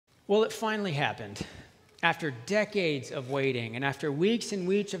Well, it finally happened. After decades of waiting and after weeks and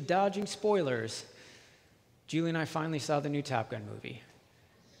weeks of dodging spoilers, Julie and I finally saw the new Top Gun movie.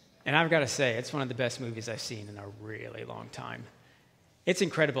 And I've got to say, it's one of the best movies I've seen in a really long time. It's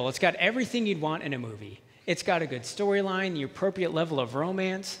incredible. It's got everything you'd want in a movie. It's got a good storyline, the appropriate level of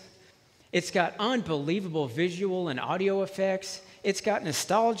romance. It's got unbelievable visual and audio effects. It's got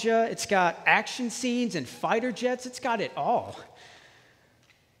nostalgia. It's got action scenes and fighter jets. It's got it all.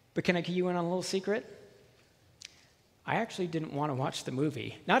 But can I key you in on a little secret? I actually didn't want to watch the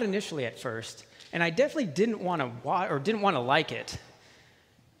movie. Not initially at first. And I definitely didn't want to like it,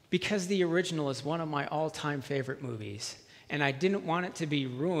 because the original is one of my all-time favorite movies. And I didn't want it to be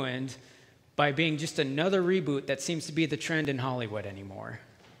ruined by being just another reboot that seems to be the trend in Hollywood anymore.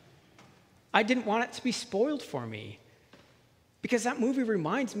 I didn't want it to be spoiled for me, because that movie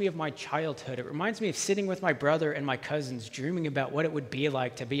reminds me of my childhood. It reminds me of sitting with my brother and my cousins dreaming about what it would be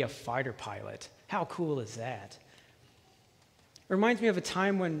like to be a fighter pilot. How cool is that? It reminds me of a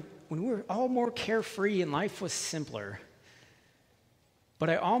time when we were all more carefree and life was simpler.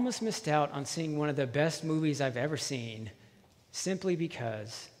 But I almost missed out on seeing one of the best movies I've ever seen simply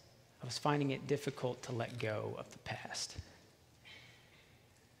because I was finding it difficult to let go of the past.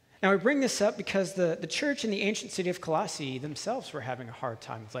 Now, I bring this up because the church in the ancient city of Colossae themselves were having a hard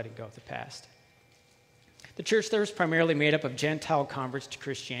time of letting go of the past. The church there was primarily made up of Gentile converts to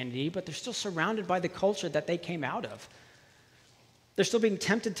Christianity, but they're still surrounded by the culture that they came out of. They're still being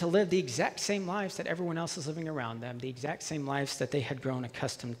tempted to live the exact same lives that everyone else is living around them, the exact same lives that they had grown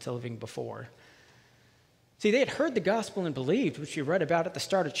accustomed to living before. See, they had heard the gospel and believed, which we read about at the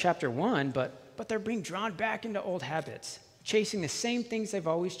start of chapter 1, but they're being drawn back into old habits, chasing the same things they've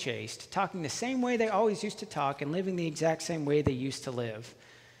always chased, talking the same way they always used to talk, and living the exact same way they used to live.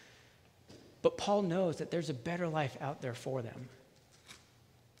 But Paul knows that there's a better life out there for them.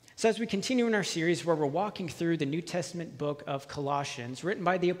 So as we continue in our series where we're walking through the New Testament book of Colossians, written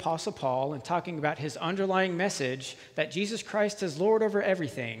by the Apostle Paul and talking about his underlying message that Jesus Christ is Lord over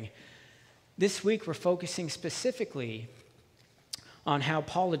everything, this week we're focusing specifically on how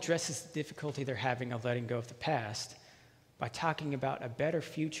Paul addresses the difficulty they're having of letting go of the past by talking about a better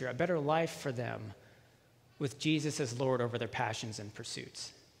future, a better life for them with Jesus as Lord over their passions and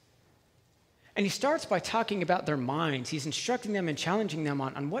pursuits. And he starts by talking about their minds. He's instructing them and challenging them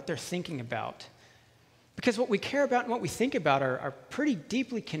on what they're thinking about. Because what we care about and what we think about are pretty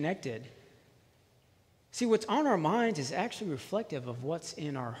deeply connected. See, what's on our minds is actually reflective of what's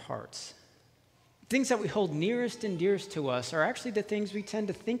in our hearts. Things that we hold nearest and dearest to us are actually the things we tend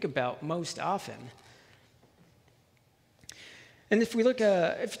to think about most often. And if you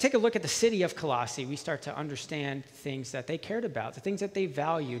take a look at the city of Colossae, we start to understand things that they cared about, the things that they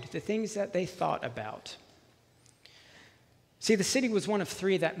valued, the things that they thought about. See, the city was one of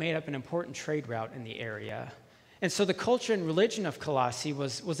three that made up an important trade route in the area. And so the culture and religion of Colossae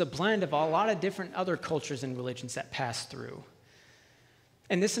was a blend of a lot of different other cultures and religions that passed through.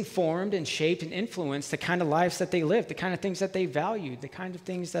 And this informed and shaped and influenced the kind of lives that they lived, the kind of things that they valued, the kind of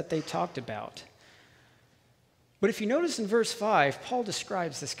things that they talked about. But if you notice in verse 5, Paul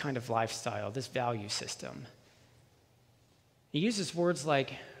describes this kind of lifestyle, this value system. He uses words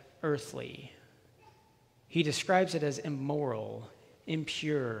like earthly. He describes it as immoral,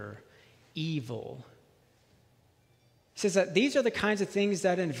 impure, evil. He says that these are the kinds of things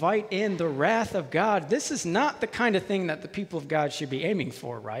that invite in the wrath of God. This is not the kind of thing that the people of God should be aiming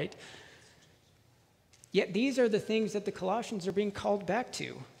for, right? Yet these are the things that the Colossians are being called back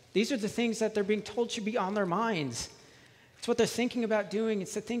to. These are the things that they're being told should be on their minds. It's what they're thinking about doing.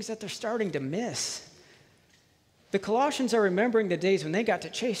 It's the things that they're starting to miss. The Colossians are remembering the days when they got to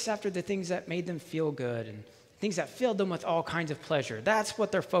chase after the things that made them feel good and things that filled them with all kinds of pleasure. That's what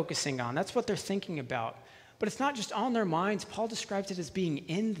they're focusing on. That's what they're thinking about. But it's not just on their minds. Paul describes it as being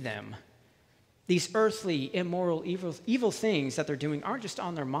in them. These earthly, immoral, evil things that they're doing aren't just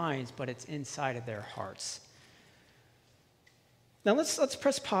on their minds, but it's inside of their hearts. Now let's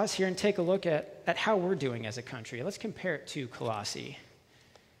press pause here and take a look at how we're doing as a country. Let's compare it to Colossae.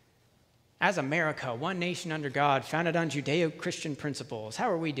 As America, one nation under God, founded on Judeo-Christian principles,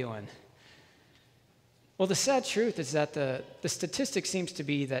 how are we doing? Well, the sad truth is that the statistic seems to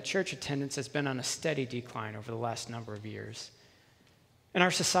be that church attendance has been on a steady decline over the last number of years. And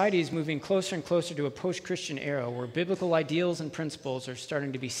our society is moving closer and closer to a post-Christian era where biblical ideals and principles are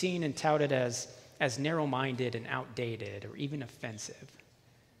starting to be seen and touted as narrow-minded and outdated or even offensive.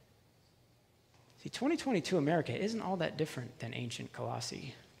 See, 2022 America isn't all that different than ancient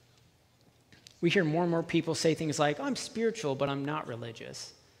Colossae. We hear more and more people say things like, I'm spiritual, but I'm not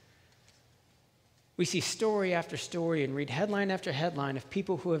religious. We see story after story and read headline after headline of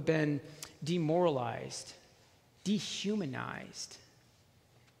people who have been demoralized, dehumanized,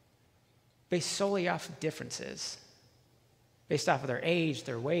 based solely off of differences, based off of their age,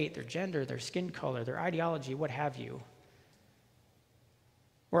 their weight, their gender, their skin color, their ideology, what have you.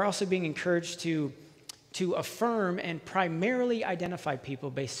 We're also being encouraged to affirm and primarily identify people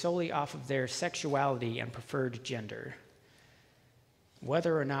based solely off of their sexuality and preferred gender,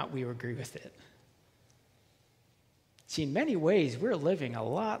 whether or not we agree with it. See, in many ways, we're living a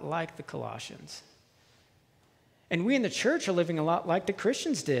lot like the Colossians. And we in the church are living a lot like the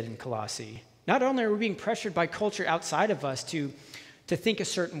Christians did in Colossae. Not only are we being pressured by culture outside of us to think a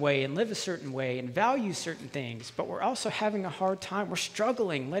certain way and live a certain way and value certain things, but we're also having a hard time. We're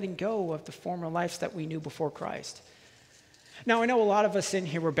struggling letting go of the former lives that we knew before Christ. Now, I know a lot of us in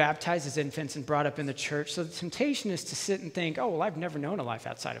here were baptized as infants and brought up in the church, so the temptation is to sit and think, oh, well, I've never known a life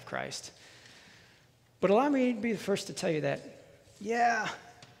outside of Christ. But allow me to be the first to tell you that, yeah,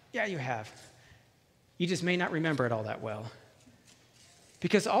 you have. You just may not remember it all that well.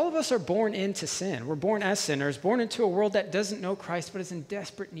 Because all of us are born into sin. We're born as sinners, born into a world that doesn't know Christ but is in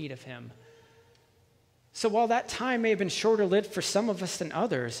desperate need of him. So while that time may have been shorter lived for some of us than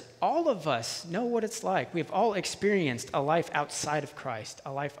others, all of us know what it's like. We have all experienced a life outside of Christ,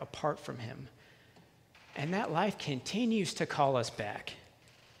 a life apart from him. And that life continues to call us back.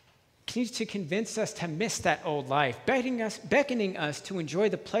 Continues to convince us to miss that old life, beckoning us to enjoy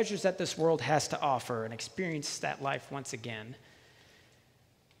the pleasures that this world has to offer and experience that life once again.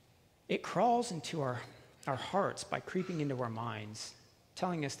 It crawls into our hearts by creeping into our minds,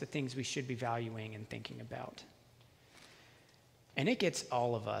 telling us the things we should be valuing and thinking about. And it gets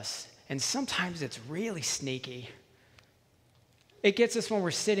all of us, and sometimes it's really sneaky. It gets us when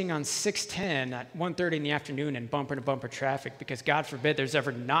we're sitting on 610 at 1:30 in the afternoon in bumper-to-bumper traffic because God forbid there's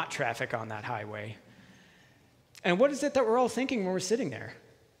ever not traffic on that highway. And what is it that we're all thinking when we're sitting there?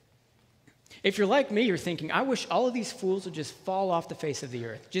 If you're like me, you're thinking, I wish all of these fools would just fall off the face of the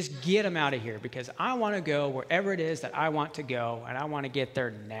earth. Just get them out of here because I want to go wherever it is that I want to go, and I want to get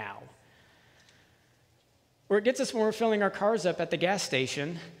there now. Or it gets us when we're filling our cars up at the gas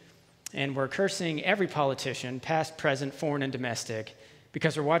station and we're cursing every politician, past, present, foreign, and domestic,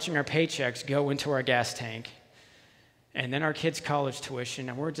 because we're watching our paychecks go into our gas tank, and then our kids' college tuition,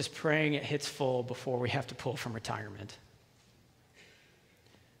 and we're just praying it hits full before we have to pull from retirement.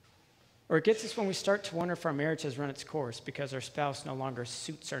 Or it gets us when we start to wonder if our marriage has run its course because our spouse no longer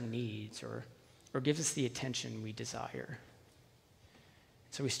suits our needs or gives us the attention we desire.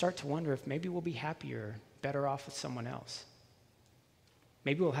 So we start to wonder if maybe we'll be happier, better off with someone else.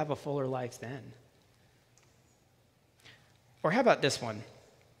 Maybe we'll have a fuller life then. Or how about this one?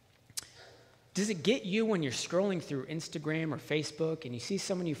 Does it get you when you're scrolling through Instagram or Facebook and you see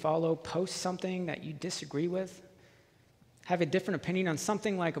someone you follow post something that you disagree with, have a different opinion on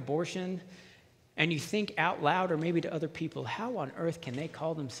something like abortion, and you think out loud or maybe to other people, how on earth can they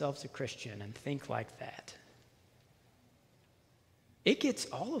call themselves a Christian and think like that? It gets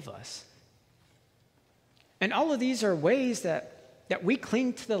all of us. And all of these are ways that we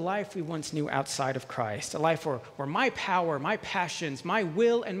cling to the life we once knew outside of Christ, a life where my power, my passions, my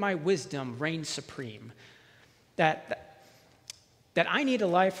will, and my wisdom reign supreme. That I need a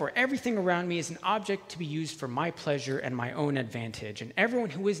life where everything around me is an object to be used for my pleasure and my own advantage, and everyone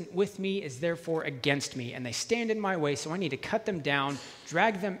who isn't with me is therefore against me, and they stand in my way, so I need to cut them down,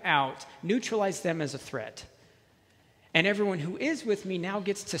 drag them out, neutralize them as a threat. And everyone who is with me now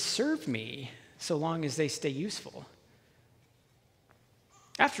gets to serve me so long as they stay useful.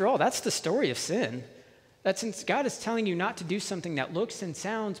 After all, that's the story of sin. That since God is telling you not to do something that looks and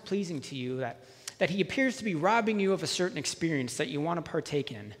sounds pleasing to you, that he appears to be robbing you of a certain experience that you want to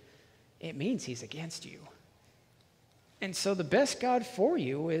partake in, it means he's against you. And so the best God for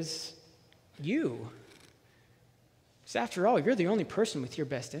you is you. Because after all, you're the only person with your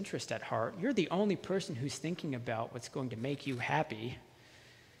best interest at heart. You're the only person who's thinking about what's going to make you happy.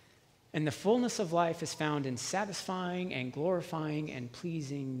 And the fullness of life is found in satisfying and glorifying and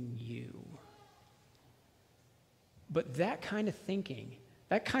pleasing you. But that kind of thinking,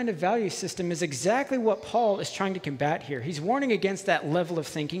 that kind of value system is exactly what Paul is trying to combat here. He's warning against that level of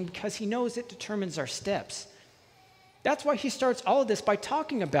thinking because he knows it determines our steps. That's why he starts all of this by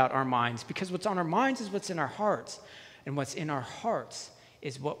talking about our minds, because what's on our minds is what's in our hearts, and what's in our hearts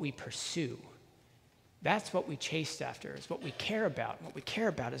is what we pursue. That's what we chase after, is what we care about. And what we care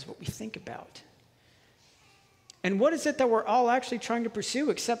about is what we think about. And what is it that we're all actually trying to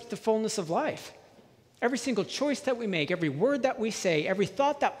pursue except the fullness of life? Every single choice that we make, every word that we say, every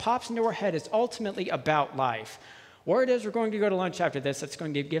thought that pops into our head is ultimately about life. Or it is we're going to go to lunch after this that's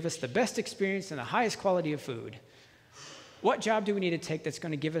going to give us the best experience and the highest quality of food. What job do we need to take that's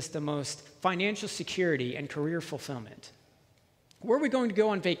going to give us the most financial security and career fulfillment? Where are we going to go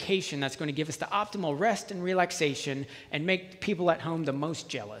on vacation that's going to give us the optimal rest and relaxation and make people at home the most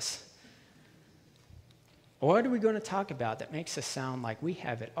jealous? What are we going to talk about that makes us sound like we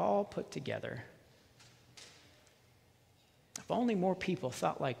have it all put together? If only more people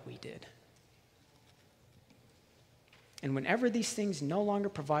thought like we did. And whenever these things no longer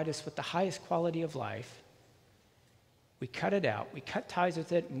provide us with the highest quality of life, we cut it out, we cut ties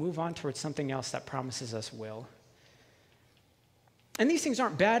with it, move on towards something else that promises us will. And these things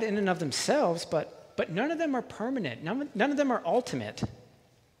aren't bad in and of themselves, but none of them are permanent. None of them are ultimate.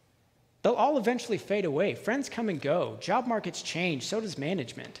 They'll all eventually fade away. Friends come and go. Job markets change. So does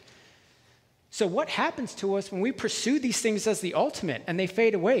management. So what happens to us when we pursue these things as the ultimate and they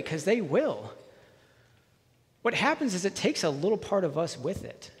fade away? Because they will. What happens is it takes a little part of us with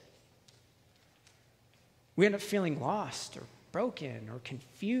it. We end up feeling lost or broken or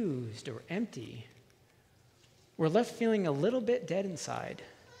confused or empty. We're left feeling a little bit dead inside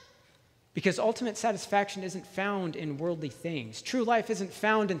because ultimate satisfaction isn't found in worldly things. True life isn't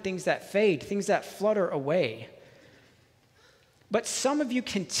found in things that fade, things that flutter away. But some of you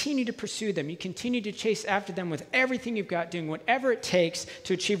continue to pursue them. You continue to chase after them with everything you've got, doing whatever it takes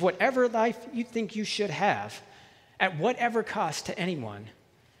to achieve whatever life you think you should have, at whatever cost to anyone.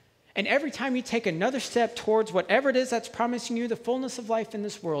 And every time you take another step towards whatever it is that's promising you the fullness of life in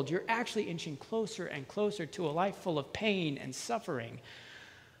this world, you're actually inching closer and closer to a life full of pain and suffering.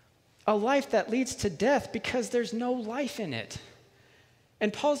 A life that leads to death because there's no life in it.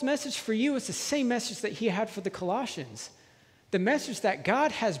 And Paul's message for you is the same message that he had for the Colossians. The message that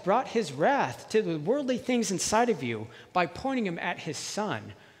God has brought his wrath to the worldly things inside of you by pointing them at his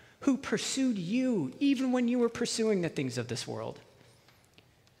Son, who pursued you even when you were pursuing the things of this world.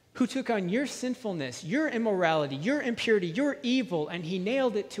 Who took on your sinfulness, your immorality, your impurity, your evil, and he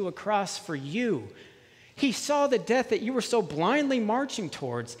nailed it to a cross for you. He saw the death that you were so blindly marching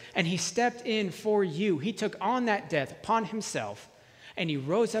towards, and he stepped in for you. He took on that death upon himself, and he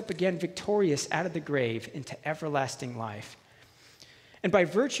rose up again victorious out of the grave into everlasting life. And by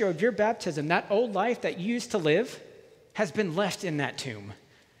virtue of your baptism, that old life that you used to live has been left in that tomb.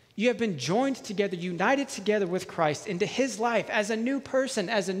 You have been joined together, united together with Christ into his life as a new person,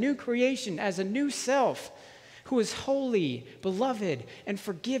 as a new creation, as a new self who is holy, beloved, and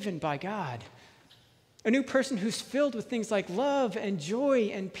forgiven by God. A new person who's filled with things like love and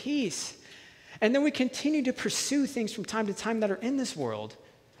joy and peace. And then we continue to pursue things from time to time that are in this world.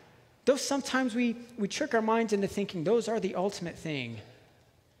 Though sometimes we trick our minds into thinking those are the ultimate thing,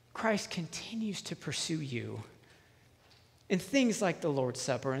 Christ continues to pursue you. In things like the Lord's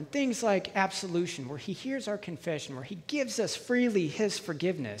Supper and things like absolution, where he hears our confession, where he gives us freely his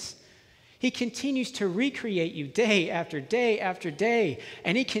forgiveness. He continues to recreate you day after day after day,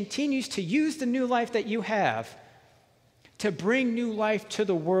 and he continues to use the new life that you have to bring new life to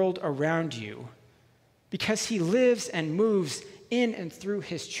the world around you, because he lives and moves in and through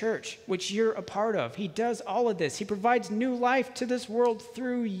his church, which you're a part of. He does all of this. He provides new life to this world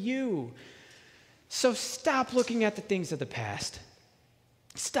through you. So stop looking at the things of the past.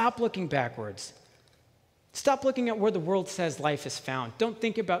 Stop looking backwards. Stop looking at where the world says life is found. Don't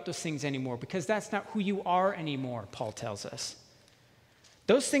think about those things anymore, because that's not who you are anymore, Paul tells us.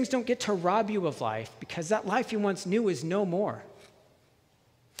 Those things don't get to rob you of life, because that life you once knew is no more.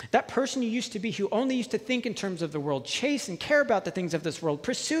 That person you used to be, who only used to think in terms of the world, chase and care about the things of this world,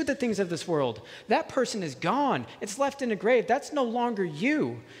 pursue the things of this world, that person is gone. It's left in a grave. That's no longer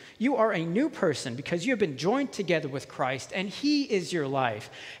you. You are a new person because you have been joined together with Christ, and he is your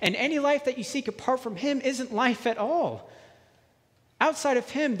life. And any life that you seek apart from him isn't life at all. Outside of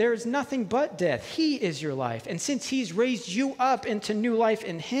him, there is nothing but death. He is your life. And since he's raised you up into new life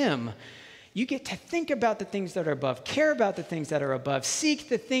in him, you get to think about the things that are above, care about the things that are above, seek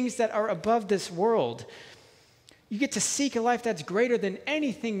the things that are above this world. You get to seek a life that's greater than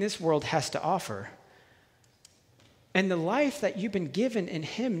anything this world has to offer. And the life that you've been given in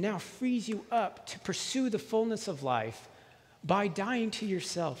him now frees you up to pursue the fullness of life by dying to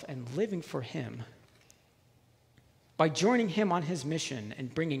yourself and living for him, by joining him on his mission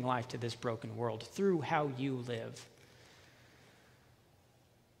and bringing life to this broken world through how you live.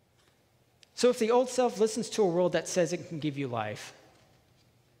 So if the old self listens to a world that says it can give you life,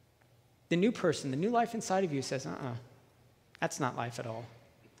 the new person, the new life inside of you says, that's not life at all.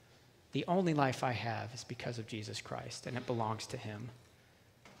 The only life I have is because of Jesus Christ, and it belongs to him.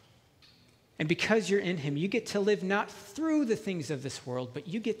 And because you're in him, you get to live not through the things of this world, but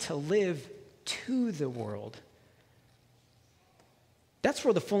you get to live to the world. That's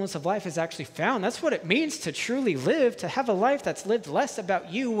where the fullness of life is actually found. That's what it means to truly live, to have a life that's lived less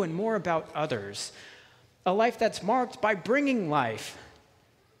about you and more about others. A life that's marked by bringing life.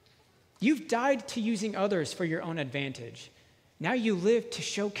 You've died to using others for your own advantage. Now you live to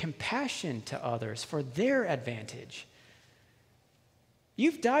show compassion to others for their advantage.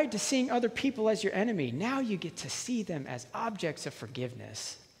 You've died to seeing other people as your enemy. Now you get to see them as objects of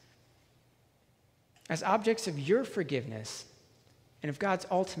forgiveness, as objects of your forgiveness and of God's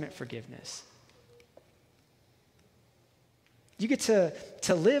ultimate forgiveness. You get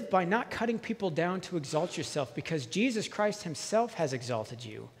to live by not cutting people down to exalt yourself, because Jesus Christ himself has exalted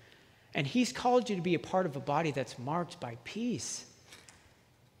you. And he's called you to be a part of a body that's marked by peace.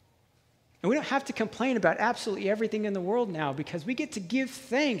 And we don't have to complain about absolutely everything in the world now, because we get to give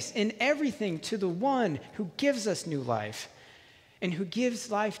thanks in everything to the one who gives us new life and who gives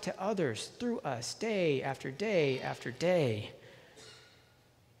life to others through us day after day after day.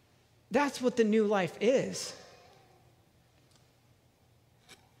 That's what the new life is.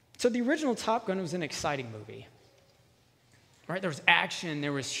 So the original Top Gun was an exciting movie. Right? There was action,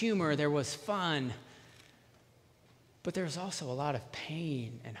 there was humor, there was fun. But there was also a lot of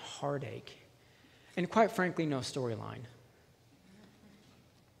pain and heartache. And quite frankly, no storyline.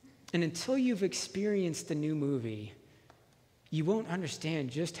 And until you've experienced the new movie, you won't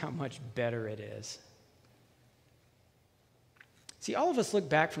understand just how much better it is. See, all of us look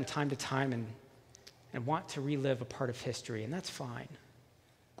back from time to time and want to relive a part of history, and that's fine.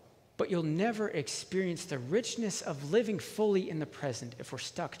 But you'll never experience the richness of living fully in the present if we're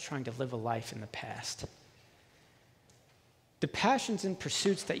stuck trying to live a life in the past. The passions and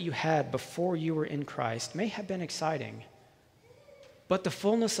pursuits that you had before you were in Christ may have been exciting, but the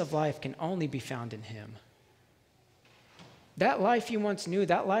fullness of life can only be found in him. That life you once knew,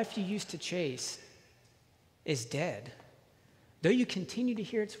 that life you used to chase, is dead. Though you continue to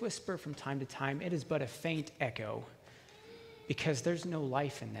hear its whisper from time to time, it is but a faint echo, because there's no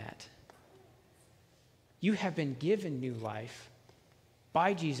life in that. You have been given new life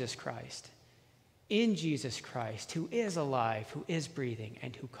by Jesus Christ, in Jesus Christ, who is alive, who is breathing,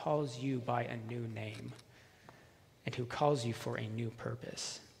 and who calls you by a new name, and who calls you for a new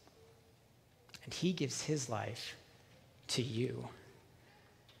purpose. And he gives his life to you.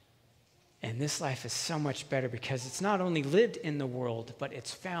 And this life is so much better because it's not only lived in the world, but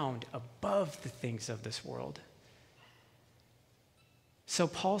it's found above the things of this world. So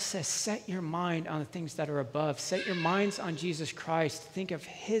Paul says, set your mind on the things that are above. Set your minds on Jesus Christ. Think of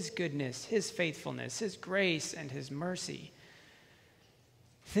his goodness, his faithfulness, his grace, and his mercy.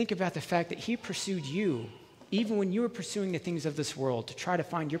 Think about the fact that he pursued you, even when you were pursuing the things of this world, to try to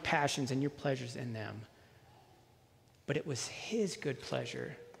find your passions and your pleasures in them. But it was his good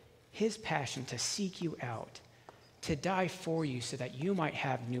pleasure, his passion to seek you out, to die for you so that you might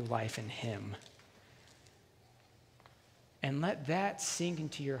have new life in him. And let that sink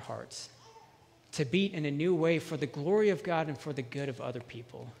into your hearts, to beat in a new way for the glory of God and for the good of other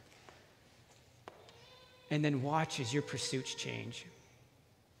people. And then watch as your pursuits change.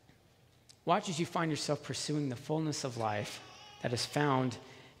 Watch as you find yourself pursuing the fullness of life that is found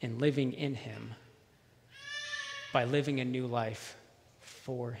in living in him, by living a new life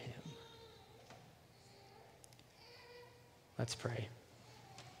for him. Let's pray.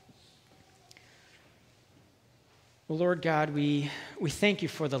 Well, Lord God, we thank you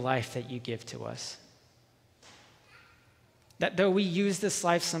for the life that you give to us. That though we use this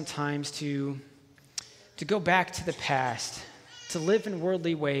life sometimes to go back to the past, to live in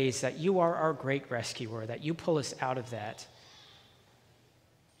worldly ways, that you are our great rescuer, that you pull us out of that.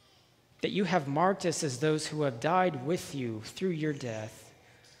 That you have marked us as those who have died with you through your death,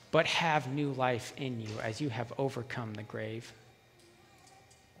 but have new life in you as you have overcome the grave.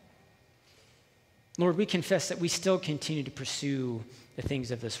 Lord, we confess that we still continue to pursue the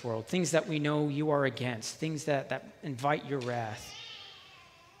things of this world, things that we know you are against, things that invite your wrath.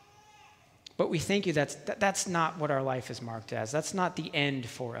 But we thank you that's not what our life is marked as. That's not the end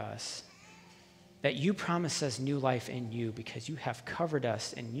for us. That you promise us new life in you because you have covered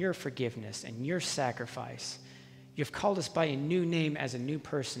us in your forgiveness and your sacrifice. You have called us by a new name as a new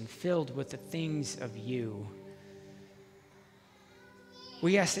person filled with the things of you.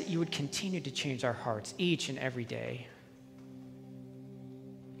 We ask that you would continue to change our hearts each and every day.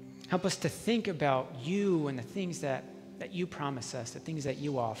 Help us to think about you and the things that you promise us, the things that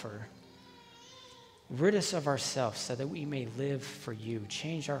you offer. Rid us of ourselves so that we may live for you.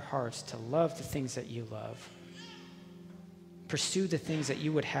 Change our hearts to love the things that you love. Pursue the things that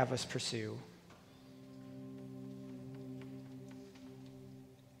you would have us pursue.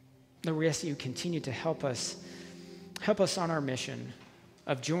 Lord, we ask that you continue to help us on our mission,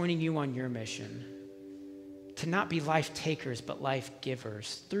 of joining you on your mission to not be life takers, but life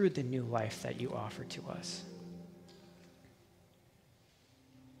givers through the new life that you offer to us.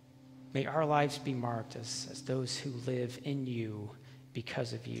 May our lives be marked as those who live in you,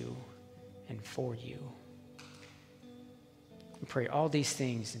 because of you, and for you. We pray all these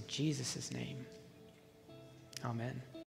things in Jesus' name. Amen.